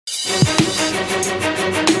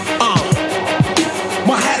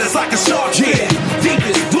My hat is like a shark's fin. Deep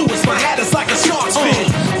as blue as my hat is like a shark's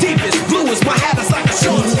fin. Deep as blue as my hat is like a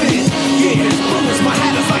shark's fin. Yeah, as blue as my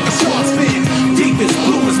hat is like a shark's fin. Deep as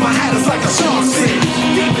blue as my hat is like a shark's fin.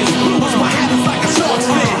 Deep as blue as my hat is like a shark's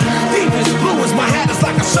fin. Deep as blue as my hat is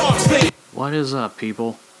like a shark's fin. What is up,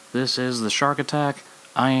 people? This is the Shark Attack.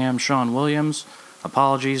 I am Sean Williams.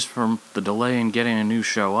 Apologies for the delay in getting a new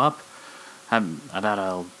show up. I've had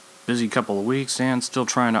a busy couple of weeks and still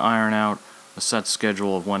trying to iron out a set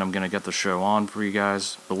schedule of when I'm going to get the show on for you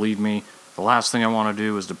guys. Believe me, the last thing I want to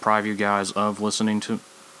do is deprive you guys of listening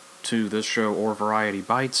to this show or Variety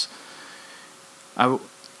Bites. I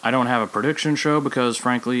don't have a prediction show because,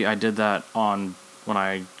 frankly, I did that on when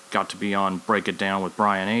I got to be on Break It Down with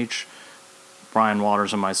Brian H. Brian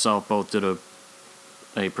Waters and myself both did a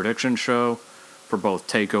prediction show for both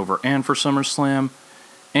TakeOver and for SummerSlam,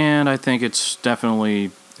 and I think it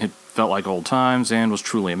felt like old times and was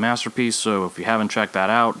truly a masterpiece, so if you haven't checked that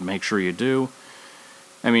out, make sure you do.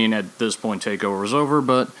 I mean, at this point, TakeOver is over,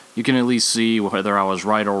 but you can at least see whether I was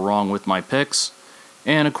right or wrong with my picks.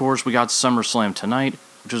 And, of course, we got SummerSlam tonight,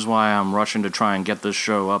 which is why I'm rushing to try and get this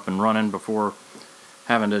show up and running before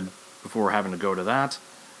having to go to that.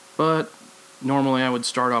 But normally I would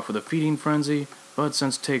start off with a feeding frenzy, but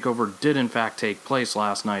since TakeOver did in fact take place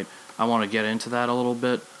last night, I want to get into that a little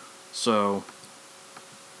bit. So,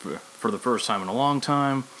 for the first time in a long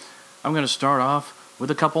time, I'm going to start off with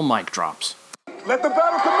a couple mic drops. Let the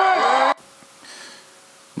battle commence!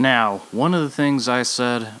 Now, one of the things I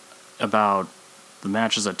said about the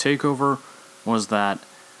matches at TakeOver was that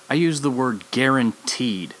I used the word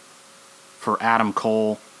guaranteed for Adam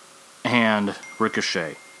Cole and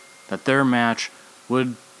Ricochet. That their match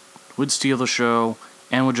would steal the show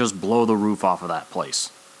and would just blow the roof off of that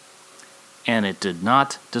place. And it did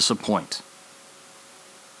not disappoint.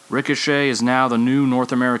 Ricochet is now the new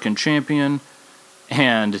North American champion,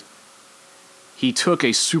 and he took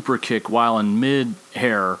a super kick while in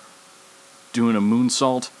mid-air doing a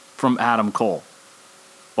moonsault from Adam Cole.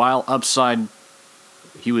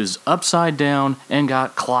 He was upside down and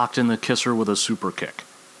got clocked in the kisser with a super kick.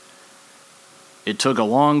 It took a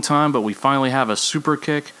long time, but we finally have a super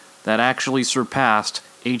kick that actually surpassed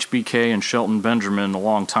HBK and Shelton Benjamin a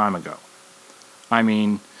long time ago. I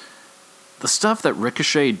mean, the stuff that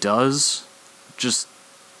Ricochet does just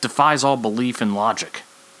defies all belief and logic.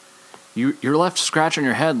 You're left scratching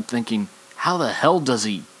your head and thinking, how the hell does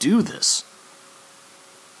he do this?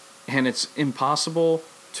 And it's impossible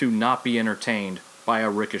to not be entertained by a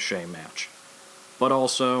Ricochet match. But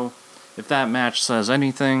also, if that match says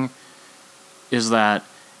anything, is that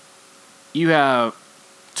you have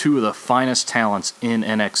two of the finest talents in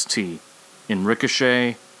NXT, in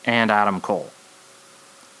Ricochet and Adam Cole.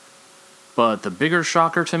 But the bigger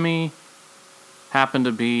shocker to me happened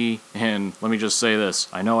to be, and let me just say this,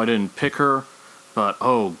 I know I didn't pick her, but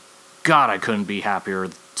oh god, I couldn't be happier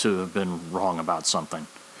to have been wrong about something.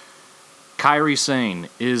 Kairi Sane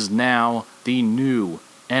is now the new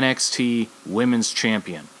NXT Women's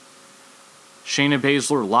Champion. Shayna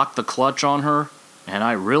Baszler locked the clutch on her, and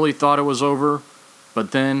I really thought it was over,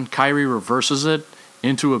 but then Kairi reverses it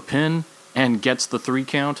into a pin and gets the 3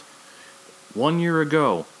 count. 1 year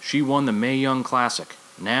ago, she won the Mae Young Classic.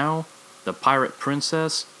 Now, the Pirate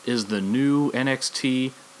Princess is the new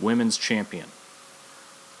NXT Women's Champion.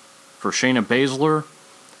 For Shayna Baszler,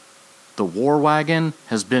 the War Wagon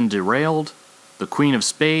has been derailed. The Queen of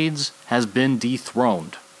Spades has been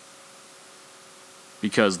dethroned.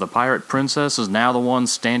 Because the Pirate Princess is now the one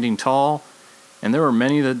standing tall, and there were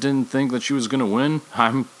many that didn't think that she was going to win.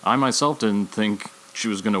 I myself didn't think she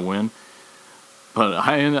was going to win. But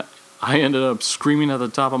I ended up screaming at the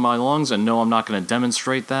top of my lungs, and no, I'm not going to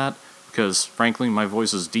demonstrate that, because frankly, my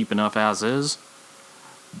voice is deep enough as is.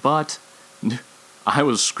 But I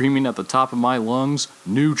was screaming at the top of my lungs,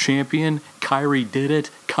 new champion, Kairi did it,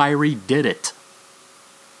 Kairi did it.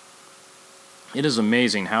 It is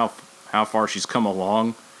amazing how far she's come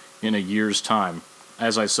along in a year's time.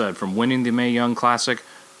 As I said, from winning the Mae Young Classic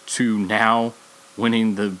to now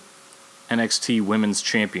winning the NXT Women's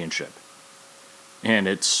Championship. And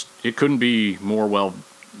it couldn't be more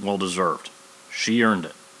well deserved. She earned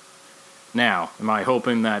it. Now, am I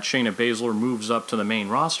hoping that Shayna Baszler moves up to the main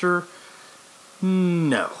roster?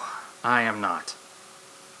 No, I am not.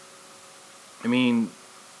 I mean,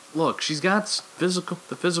 look, she's got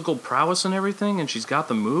the physical prowess and everything, and she's got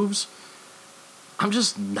the moves. I'm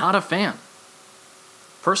just not a fan.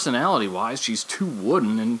 Personality-wise, she's too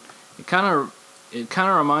wooden, and it kind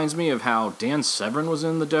of reminds me of how Dan Severn was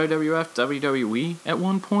in the WWF, WWE at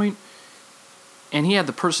one point, and he had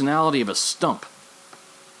the personality of a stump.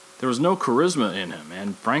 There was no charisma in him,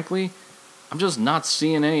 and frankly, I'm just not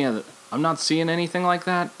seeing I'm not seeing anything like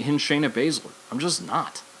that in Shayna Baszler. I'm just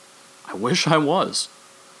not. I wish I was,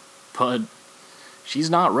 but she's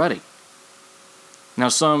not ready. Now,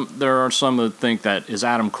 there are some that think that is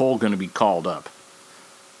Adam Cole going to be called up.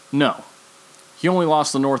 No. He only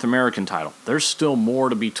lost the North American title. There's still more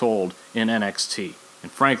to be told in NXT.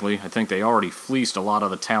 And frankly, I think they already fleeced a lot of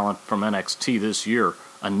the talent from NXT this year.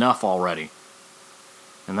 Enough already.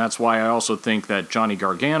 And that's why I also think that Johnny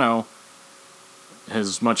Gargano,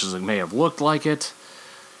 as much as it may have looked like it,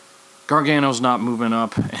 Gargano's not moving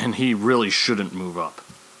up, and he really shouldn't move up.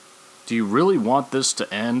 Do you really want this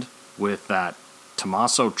to end with that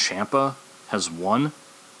Tommaso Ciampa has won?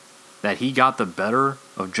 That he got the better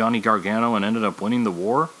of Johnny Gargano and ended up winning the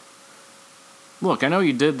war? Look, I know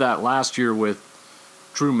you did that last year with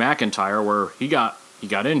Drew McIntyre, where he got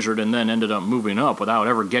injured and then ended up moving up without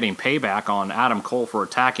ever getting payback on Adam Cole for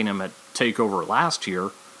attacking him at TakeOver last year.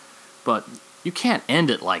 But you can't end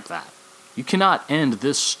it like that. You cannot end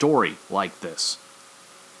this story like this.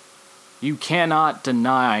 You cannot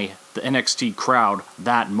deny the NXT crowd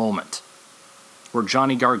that moment where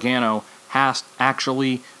Johnny Gargano has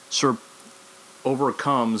actually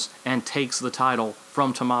overcomes and takes the title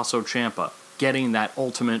from Tommaso Ciampa, getting that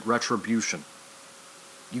ultimate retribution.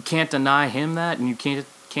 You can't deny him that, and you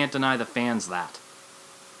can't deny the fans that.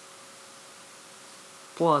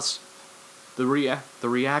 Plus, the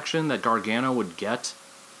reaction that Gargano would get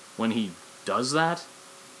when he does that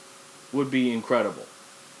would be incredible.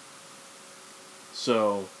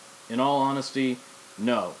 So, in all honesty,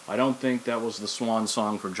 no, I don't think that was the swan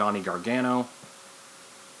song for Johnny Gargano.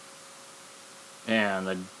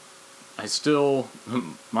 And I still,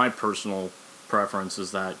 my personal preference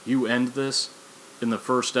is that you end this in the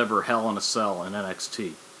first ever Hell in a Cell in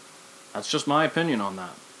NXT. That's just my opinion on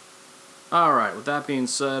that. Alright, with that being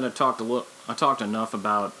said, I talked enough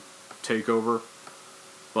about TakeOver.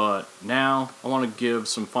 But now, I want to give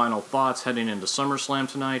some final thoughts heading into SummerSlam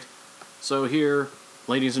tonight. So here,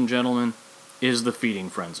 ladies and gentlemen, is the Feeding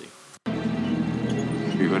Frenzy.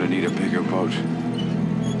 You're gonna need a bigger boat.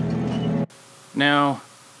 Now,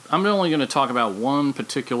 I'm only going to talk about one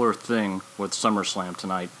particular thing with SummerSlam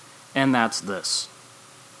tonight, and that's this.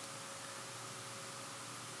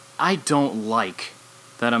 I don't like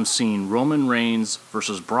that I'm seeing Roman Reigns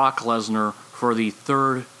versus Brock Lesnar for the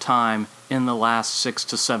third time in the last 6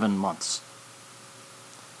 to 7 months.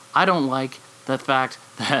 I don't like the fact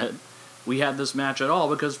that we had this match at all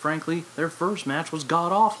because, frankly, their first match was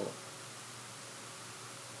god-awful.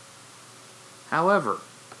 However,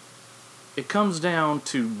 it comes down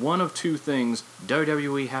to one of two things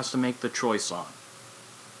WWE has to make the choice on.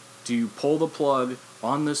 Do you pull the plug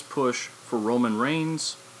on this push for Roman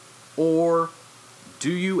Reigns, or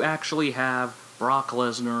do you actually have Brock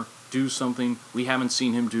Lesnar do something we haven't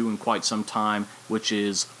seen him do in quite some time, which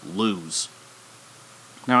is lose?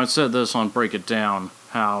 Now, I said this on Break It Down,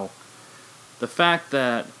 how the fact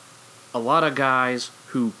that a lot of guys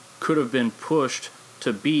who could have been pushed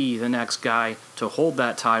to be the next guy to hold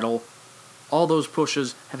that title, all those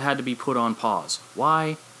pushes have had to be put on pause.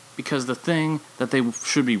 Why? Because the thing that they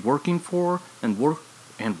should be working for and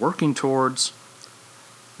working towards,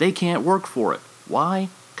 they can't work for it. Why?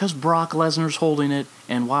 Because Brock Lesnar's holding it,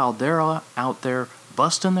 and while they're out there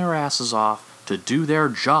busting their asses off to do their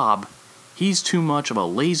job, he's too much of a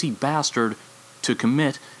lazy bastard to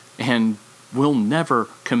commit and will never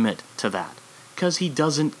commit to that. Because he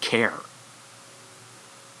doesn't care.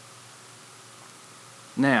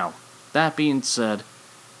 Now, that being said,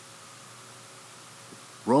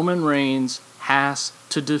 Roman Reigns has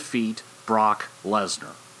to defeat Brock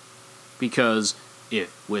Lesnar. Because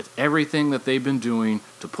with everything that they've been doing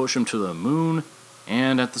to push him to the moon,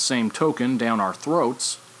 and at the same token, down our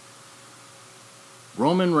throats,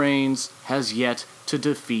 Roman Reigns has yet to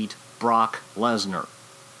defeat Brock Lesnar.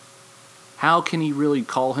 How can he really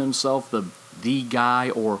call himself the guy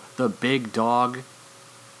or the big dog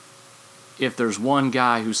if there's one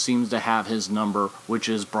guy who seems to have his number, which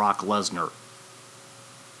is Brock Lesnar?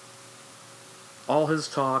 All his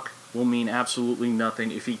talk will mean absolutely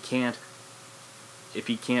nothing if he can't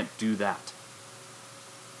do that.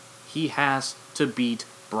 He has to beat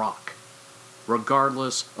Brock,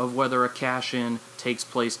 regardless of whether a cash-in takes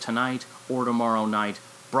place tonight or tomorrow night.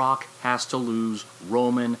 Brock has to lose,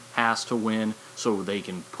 Roman has to win, so they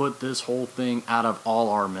can put this whole thing out of all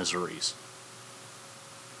our miseries.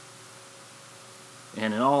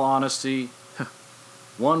 And in all honesty,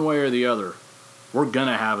 one way or the other, we're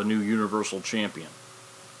gonna have a new Universal Champion.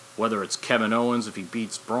 Whether it's Kevin Owens if he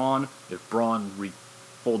beats Braun, if Braun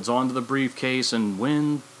holds on to the briefcase and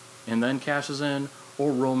wins and then cashes in,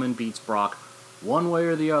 or Roman beats Brock. One way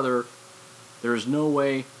or the other, there's no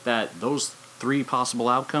way that those three possible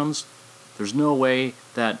outcomes, there's no way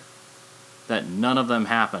that none of them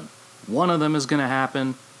happen. One of them is going to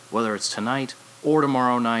happen, whether it's tonight or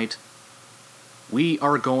tomorrow night. We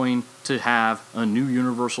are going to have a new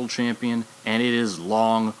Universal Champion, and it is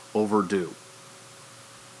long overdue.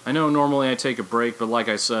 I know normally I take a break, but like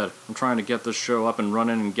I said, I'm trying to get this show up and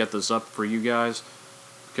running and get this up for you guys,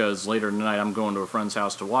 because later tonight I'm going to a friend's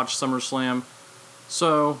house to watch SummerSlam.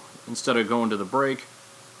 So, instead of going to the break,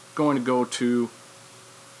 going to go to,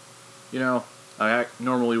 I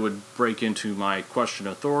normally would break into my question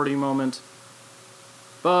authority moment,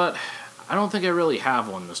 but I don't think I really have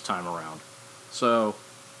one this time around. So,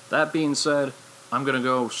 that being said, I'm going to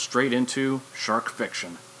go straight into Shark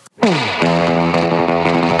Fiction.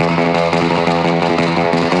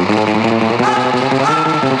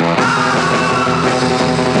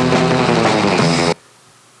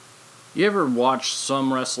 You ever watch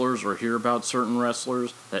some wrestlers or hear about certain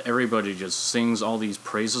wrestlers that everybody just sings all these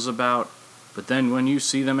praises about, but then when you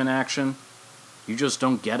see them in action, you just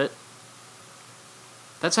don't get it?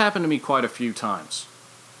 That's happened to me quite a few times.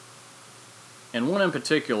 And one in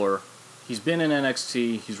particular, he's been in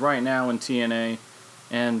NXT, he's right now in TNA,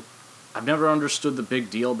 and I've never understood the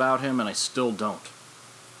big deal about him, and I still don't.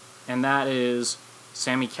 And that is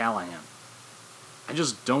Sami Callihan. I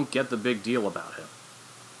just don't get the big deal about him.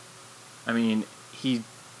 I mean,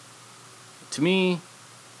 to me,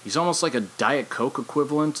 he's almost like a Diet Coke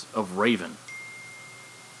equivalent of Raven.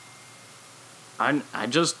 I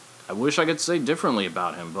wish I could say differently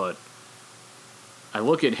about him, but I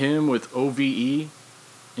look at him with OVE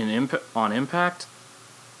on Impact.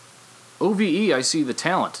 OVE, I see the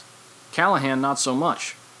talent. Callihan, not so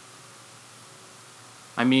much.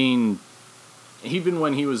 I mean, even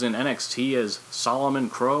when he was in NXT as Solomon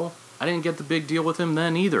Crow, I didn't get the big deal with him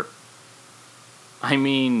then either. I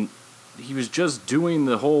mean, he was just doing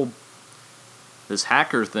this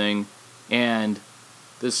hacker thing, and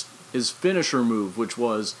his finisher move, which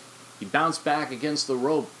was he bounced back against the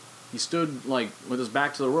rope. He stood with his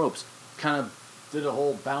back to the ropes, kind of did a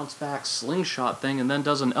whole bounce back slingshot thing, and then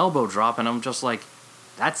does an elbow drop, and I'm just like,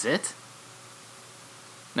 that's it?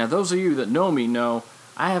 Now, those of you that know me know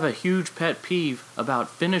I have a huge pet peeve about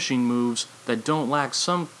finishing moves that don't lack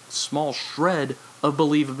some small shred of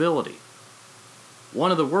believability. One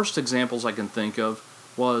of the worst examples I can think of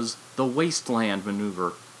was the Wasteland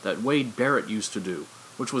maneuver that Wade Barrett used to do,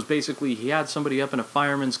 which was basically he had somebody up in a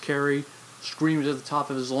fireman's carry, screamed at the top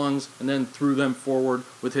of his lungs, and then threw them forward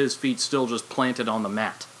with his feet still just planted on the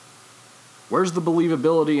mat. Where's the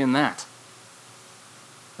believability in that?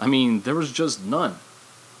 I mean, there was just none.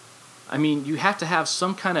 I mean, you have to have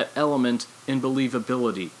some kind of element in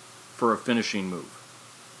believability for a finishing move.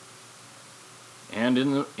 And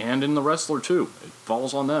in the wrestler too. It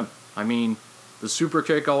falls on them. I mean, the super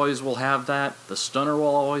kick always will have that. The stunner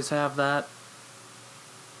will always have that.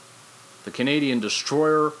 The Canadian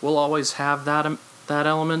Destroyer will always have that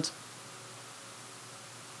element.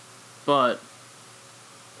 But,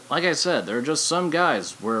 like I said, there are just some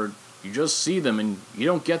guys where you just see them and you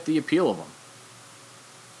don't get the appeal of them.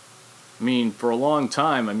 I mean, for a long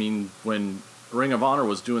time, when Ring of Honor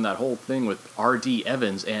was doing that whole thing with R.D.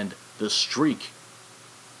 Evans and The Streak,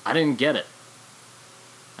 I didn't get it.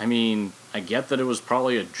 I mean, I get that it was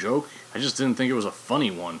probably a joke. I just didn't think it was a funny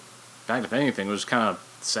one. In fact, if anything, it was kind of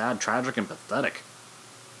sad, tragic, and pathetic.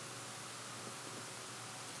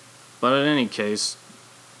 But in any case,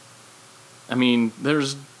 I mean,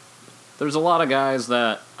 there's a lot of guys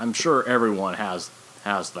that I'm sure everyone has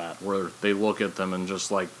that, where they look at them and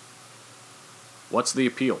just like, what's the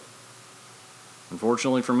appeal?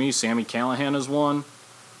 Unfortunately for me, Sami Callihan is one.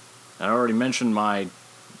 I already mentioned my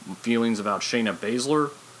feelings about Shayna Baszler.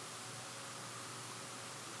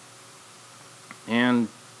 And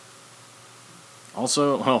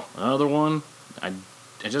also, another one, I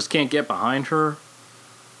just can't get behind her.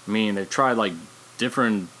 I mean, they've tried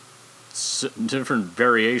different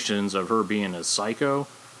variations of her being a psycho.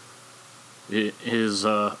 It is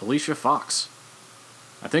Alicia Fox.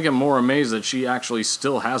 I think I'm more amazed that she actually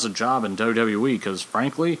still has a job in WWE, because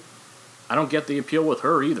frankly, I don't get the appeal with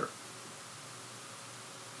her either.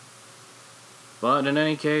 But in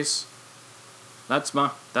any case, that's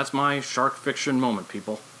my Shark Fiction moment,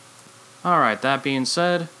 people. Alright, that being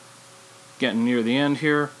said, getting near the end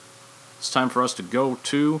here, it's time for us to go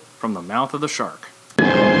to From the Mouth of the Shark.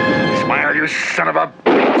 Smile, you son of a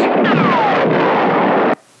bitch!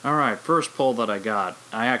 Alright, first poll that I got.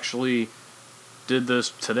 I actually did this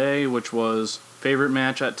today, which was favorite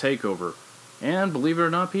match at TakeOver. And believe it or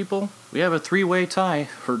not, people, we have a 3-way tie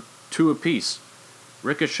for 2 apiece.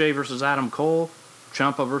 Ricochet versus Adam Cole,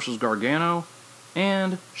 Ciampa versus Gargano,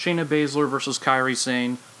 and Shayna Baszler versus Kairi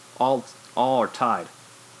Sane. All are tied.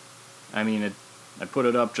 I mean, I put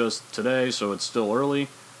it up just today, so it's still early.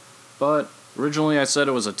 But originally I said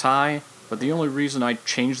it was a tie, but the only reason I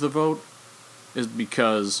changed the vote is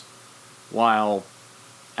because while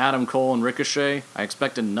Adam Cole and Ricochet, I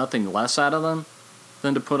expected nothing less out of them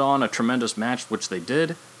than to put on a tremendous match, which they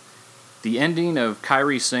did. The ending of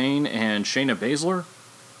Kairi Sane and Shayna Baszler,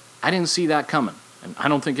 I didn't see that coming, and I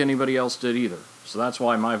don't think anybody else did either. So that's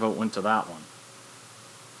why my vote went to that one.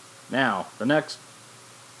 Now, the next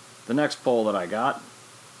poll that I got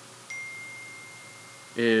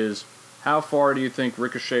is, how far do you think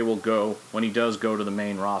Ricochet will go when he does go to the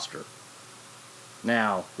main roster?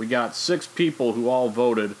 Now, we got 6 people who all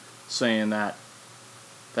voted saying that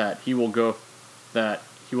he will go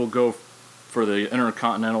for the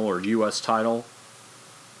Intercontinental or US title,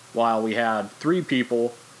 while we had 3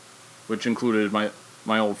 people, which included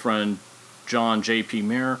my old friend John J.P.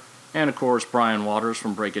 Muir, and of course Brian Waters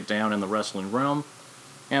from Break It Down in the Wrestling Realm,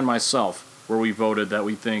 and myself, where we voted that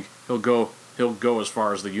we think he'll go as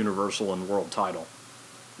far as the Universal and World title,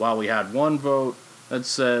 while we had 1 vote that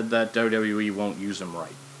said that WWE won't use him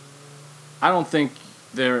right. I don't think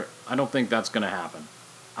that's going to happen.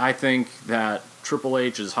 I think that Triple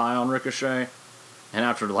H is high on Ricochet, and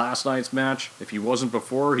after last night's match, if he wasn't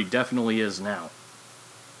before, he definitely is now.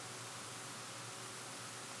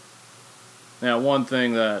 Now, one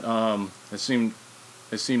thing that I seem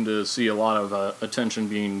to see a lot of attention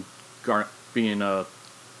being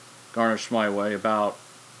garnished my way about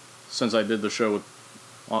since I did the show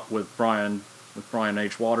with Brian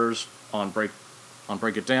H. Waters on Break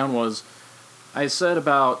It Down was I said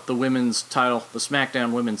about the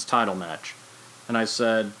SmackDown women's title match, and I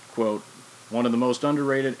said, quote, one of the most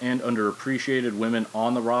underrated and underappreciated women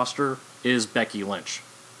on the roster is Becky Lynch.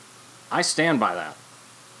 I stand by that.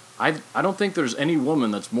 I don't think there's any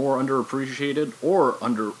woman that's more underappreciated or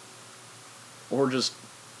just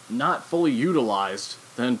not fully utilized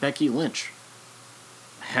than Becky Lynch.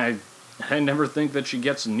 I never think that she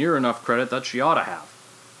gets near enough credit that she ought to have.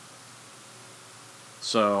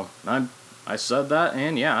 So, I said that,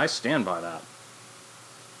 and yeah, I stand by that.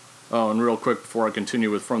 Oh, and real quick before I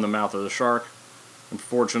continue with From the Mouth of the Shark,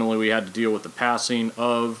 unfortunately we had to deal with the passing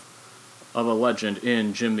of a legend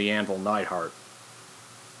in Jim the Anvil Neidhart.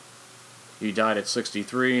 He died at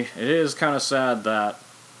 63. It is kind of sad that,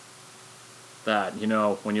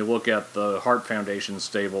 when you look at the Hart Foundation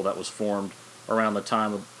stable that was formed around the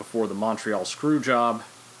time before the Montreal Screwjob,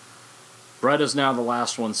 Bret is now the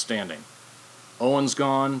last one standing. Owen's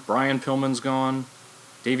gone, Brian Pillman's gone,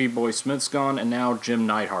 Davey Boy Smith's gone, and now Jim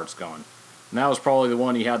Neidhart's gone. And that was probably the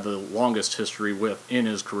one he had the longest history with in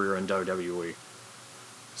his career in WWE.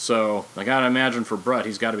 So, I gotta imagine for Bret,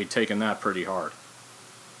 he's gotta be taking that pretty hard.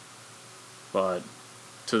 But,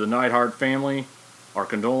 to the Neidhart family, our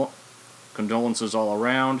condolences all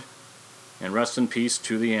around, and rest in peace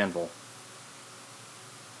to the Anvil.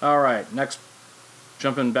 Alright, next,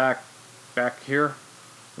 jumping back here.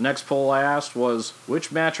 The next poll I asked was,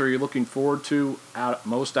 which match are you looking forward to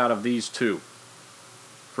most out of these 2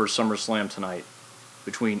 for SummerSlam tonight?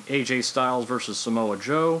 Between AJ Styles versus Samoa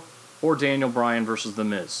Joe, or Daniel Bryan versus The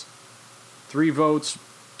Miz? 3 votes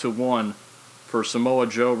to 1 for Samoa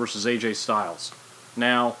Joe versus AJ Styles.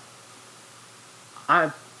 Now,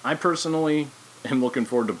 I personally am looking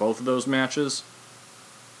forward to both of those matches.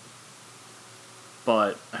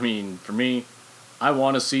 But, I mean, for me, I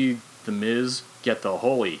want to see The Miz get the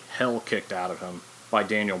holy hell kicked out of him by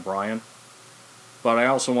Daniel Bryan. But I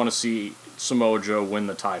also want to see Samoa Joe win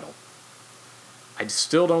the title. I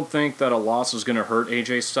still don't think that a loss is going to hurt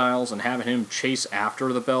AJ Styles, and having him chase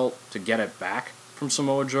after the belt to get it back from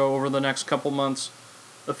Samoa Joe over the next couple months,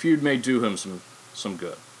 the feud may do him some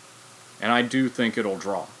good. And I do think it'll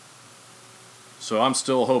draw. So I'm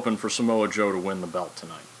still hoping for Samoa Joe to win the belt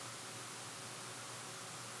tonight.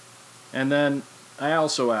 And then I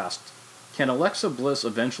also asked, can Alexa Bliss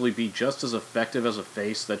eventually be just as effective as a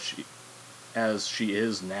face as she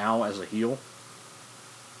is now as a heel?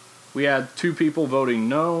 We had 2 people voting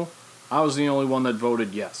no. I was the only one that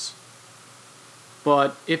voted yes.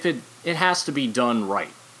 But if it has to be done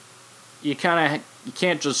right. You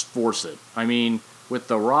can't just force it. I mean, with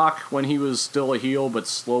The Rock when he was still a heel but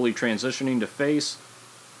slowly transitioning to face,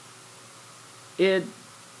 it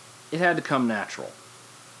had to come natural.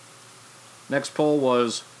 Next poll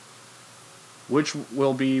was, which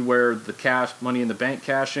will be where the Money in the Bank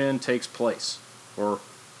cash-in takes place? Or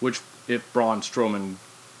which, if Braun Strowman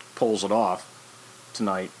pulls it off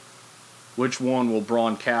tonight, which one will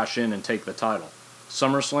Braun cash in and take the title?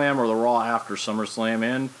 SummerSlam or the Raw after SummerSlam,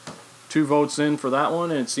 and 2 votes in for that one,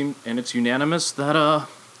 and it's unanimous that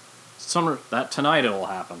that tonight it'll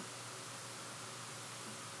happen.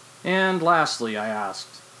 And lastly, I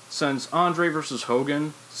asked, since Andre vs.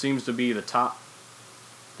 Hogan seems to be the top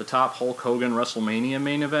Hulk Hogan WrestleMania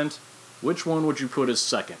main event, which one would you put as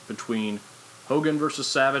second between Hogan vs.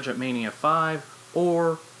 Savage at Mania 5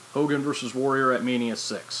 or Hogan vs. Warrior at Mania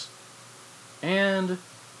 6? And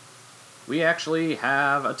we actually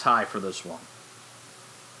have a tie for this one.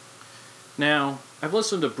 Now, I've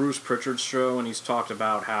listened to Bruce Pritchard's show, and he's talked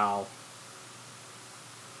about how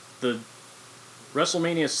the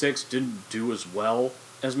WrestleMania 6 didn't do as well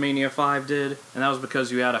as Mania 5 did, and that was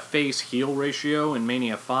because you had a face-heel ratio in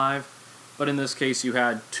Mania 5, but in this case you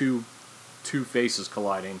had two faces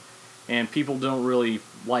colliding, and people don't really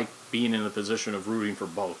like being in a position of rooting for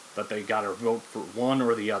both, that they gotta vote for one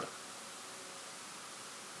or the other.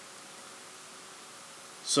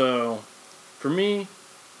 So, for me,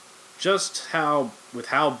 just how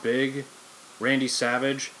big Randy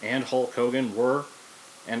Savage and Hulk Hogan were,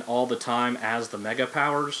 and all the time as the Mega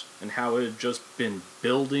Powers, and how it had just been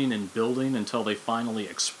building and building until they finally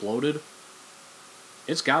exploded,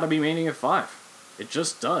 it's gotta be Mania 5. It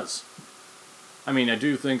just does. I mean, I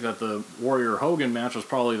do think that the Warrior Hogan match was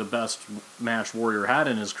probably the best match Warrior had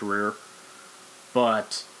in his career,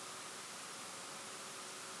 but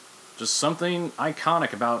just something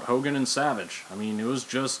iconic about Hogan and Savage. I mean, it was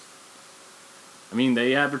just... I mean,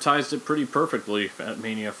 they advertised it pretty perfectly at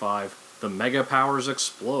Mania 5. The Mega Powers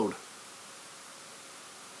explode.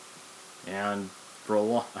 And for a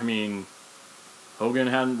long... I mean, Hogan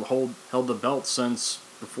hadn't held the belt since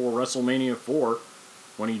before WrestleMania 4,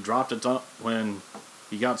 when he dropped it, when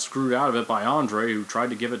he got screwed out of it by Andre, who tried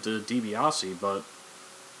to give it to DiBiase, but...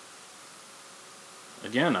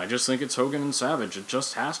 Again, I just think it's Hogan and Savage. It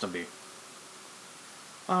just has to be.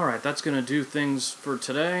 Alright, that's going to do things for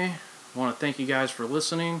today. I want to thank you guys for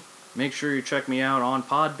listening. Make sure you check me out on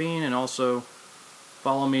Podbean, and also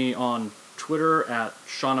follow me on Twitter at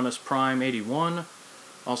ShaunimusPrime81.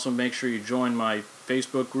 Also make sure you join my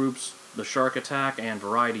Facebook groups, The Shark Attack and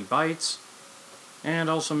Variety Bites. And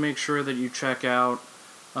also make sure that you check out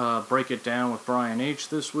Break It Down with Brian H.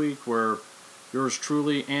 this week, where yours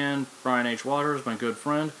truly and Brian H. Waters, my good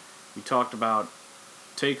friend, we talked about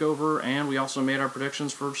TakeOver, and we also made our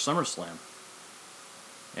predictions for SummerSlam.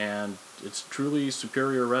 And it's truly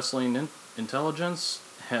superior wrestling intelligence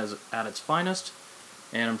at its finest,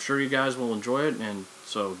 and I'm sure you guys will enjoy it, and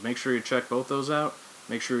so make sure you check both those out.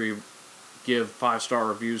 Make sure you give 5-star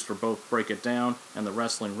reviews for both Break It Down and The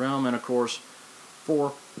Wrestling Realm, and of course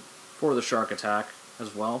for The Shark Attack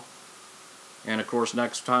as well. And of course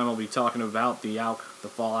next time I'll be talking about the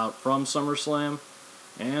fallout from SummerSlam,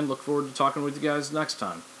 and look forward to talking with you guys next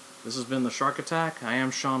time. This has been The Shark Attack. I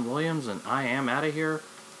am Sean Williams, and I am out of here.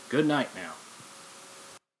 Good night now.